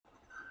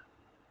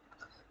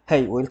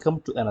Hey, welcome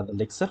to another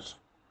lecture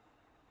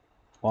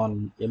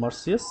on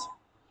MRCS,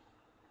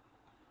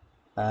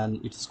 and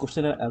it's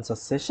question and answer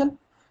session.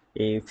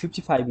 A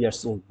 55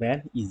 years old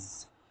man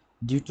is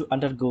due to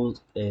undergo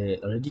a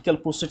radical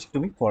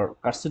prostatectomy for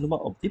carcinoma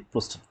of the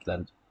prostate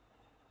gland.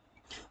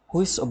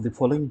 Which of the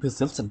following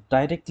vessels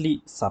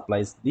directly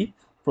supplies the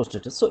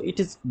prostate? So it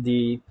is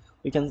the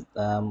we can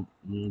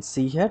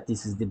see here.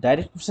 This is the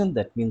direct question.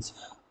 That means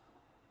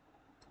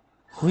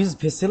which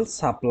vessel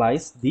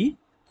supplies the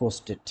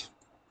prostate?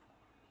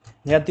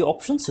 Here the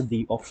options.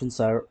 The options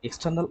are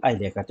external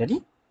iliac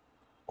artery,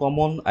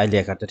 common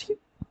iliac artery,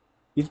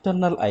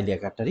 internal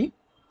iliac artery,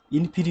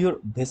 inferior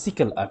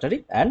vesical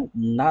artery, and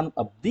none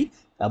of the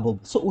above.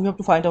 So we have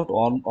to find out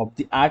one of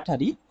the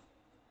artery,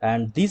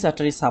 and this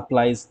artery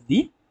supplies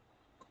the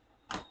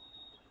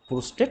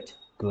prostate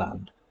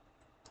gland.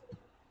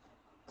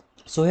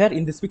 So here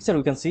in this picture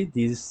we can see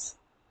this.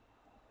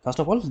 First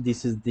of all,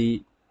 this is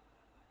the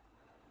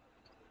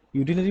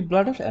urinary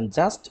bladder, and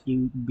just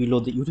below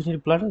the urinary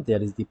bladder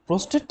there is the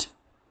prostate,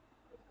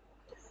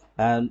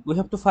 and we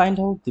have to find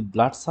out the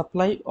blood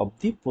supply of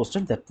the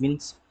prostate. That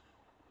means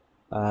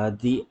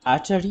the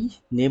artery,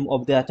 name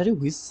of the artery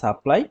which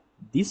supply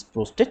this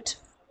prostate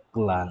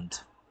gland.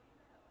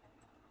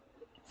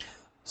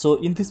 So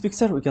in this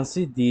picture we can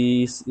see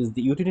this is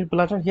the urinary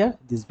bladder. Here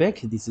this bag,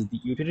 this is the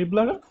urinary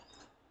bladder,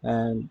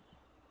 and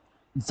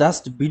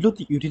just below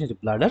the urinary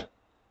bladder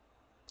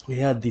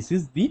here this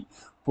is the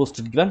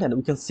prostate gland, and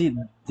we can see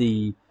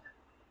the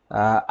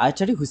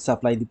artery which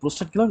supply the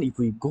prostate gland. If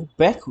we go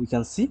back we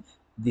can see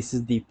this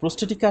is the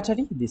prostatic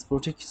artery. This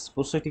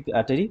prostatic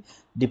artery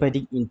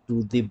dividing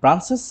into the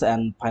branches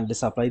and finally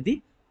supply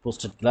the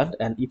prostate gland.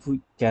 And if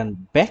we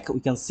can back we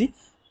can see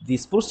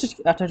this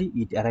prostatic artery,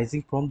 it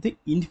arising from the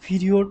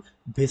inferior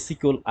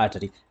vesical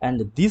artery,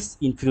 and this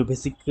inferior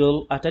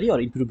vesical artery or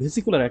inferior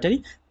vesicular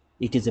artery,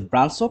 it is a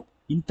branch of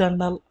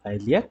internal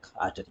iliac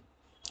artery.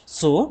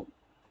 So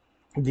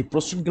the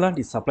prostate gland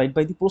is supplied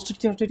by the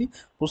prostatic artery.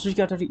 Prostatic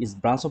artery is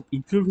branch of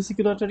inferior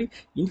vesicular artery.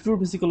 Inferior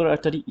vesicular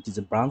artery, it is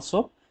a branch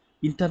of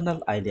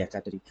internal iliac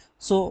artery.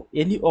 So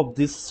any of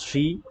these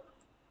three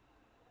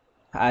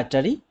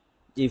artery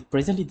if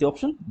present in the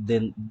option,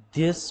 then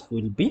this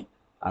will be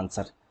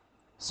answer.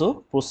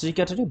 So prostatic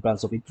artery,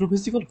 branch of inferior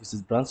vesicle, which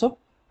is branch of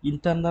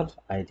internal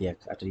iliac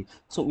artery.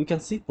 So we can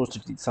see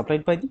prostate is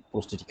supplied by the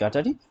prostatic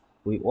artery.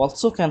 We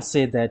also can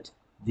say that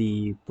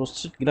the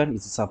prostate gland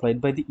is supplied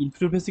by the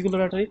inferior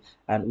vesicular artery,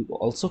 and we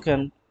also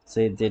can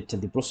say that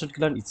the prostate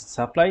gland is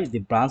supplied the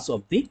branch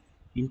of the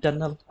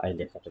internal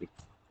iliac artery.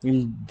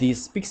 In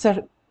this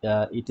picture,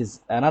 it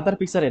is another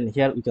picture, and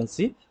here we can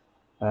see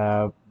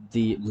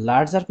the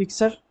larger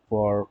picture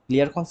for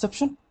clear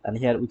conception. And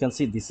here we can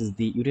see this is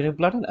the urinary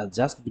bladder, and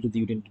just below the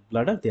urinary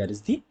bladder there is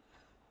the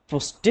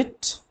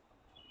prostate.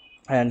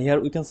 And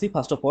here we can see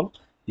first of all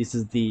this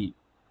is the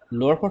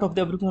lower part of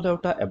the abdominal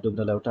aorta.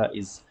 Abdominal aorta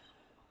is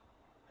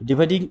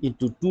dividing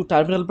into two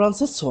terminal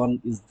branches. One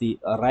is the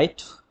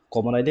right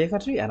common iliac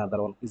artery,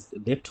 another one is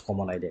left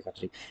common iliac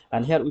artery.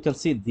 And here we can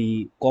see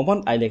the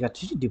common iliac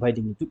artery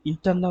dividing into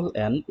internal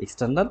and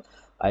external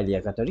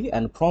iliac artery.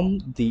 And from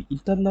the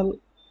internal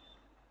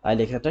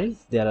iliac artery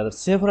there are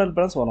several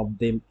branches. One of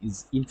them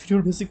is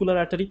inferior vesicular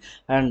artery,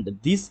 and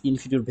this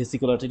inferior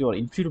vesicular artery or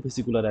inferior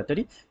vesicular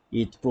artery,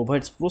 it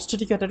provides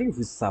prostatic artery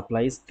which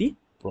supplies the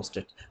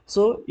prostate.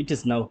 So it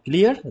is now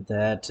clear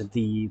that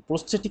the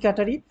prostatic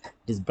artery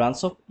is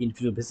branch of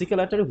inferior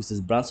vesicular artery, which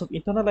is branch of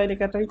internal iliac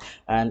artery,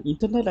 and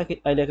internal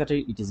iliac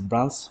artery, it is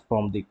branch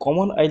from the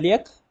common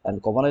iliac,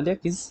 and common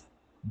iliac is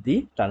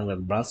the terminal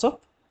branch of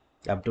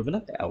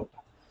abdominal aorta.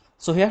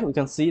 So here we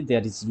can see there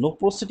is no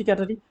prostatic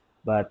artery,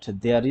 but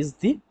there is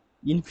the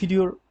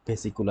inferior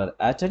vesicular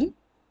artery.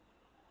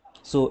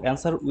 So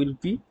answer will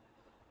be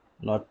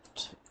not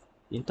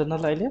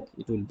internal iliac,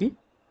 it will be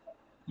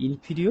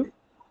inferior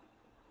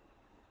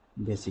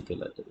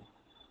vesicular artery,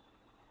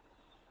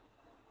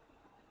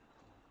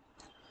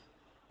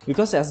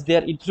 because as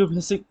there inferior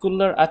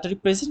vesicular artery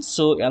present,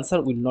 so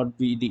answer will not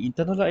be the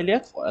internal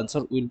iliac, answer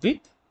will be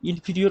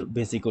inferior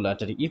vesicular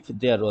artery. If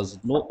there was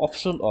no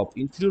option of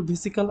inferior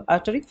vesicular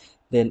artery,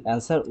 then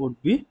answer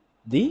would be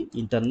the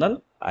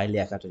internal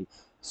iliac artery.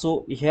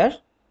 So here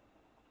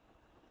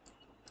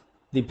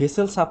the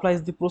vessel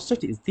supplies the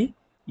prostate is the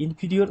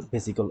inferior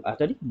vesical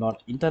artery,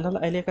 not internal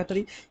iliac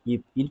artery.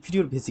 If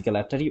inferior vesical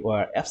artery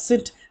were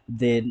absent,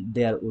 then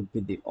there would be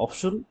the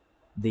option,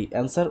 the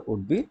answer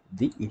would be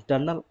the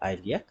internal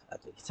iliac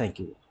artery. Thank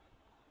you.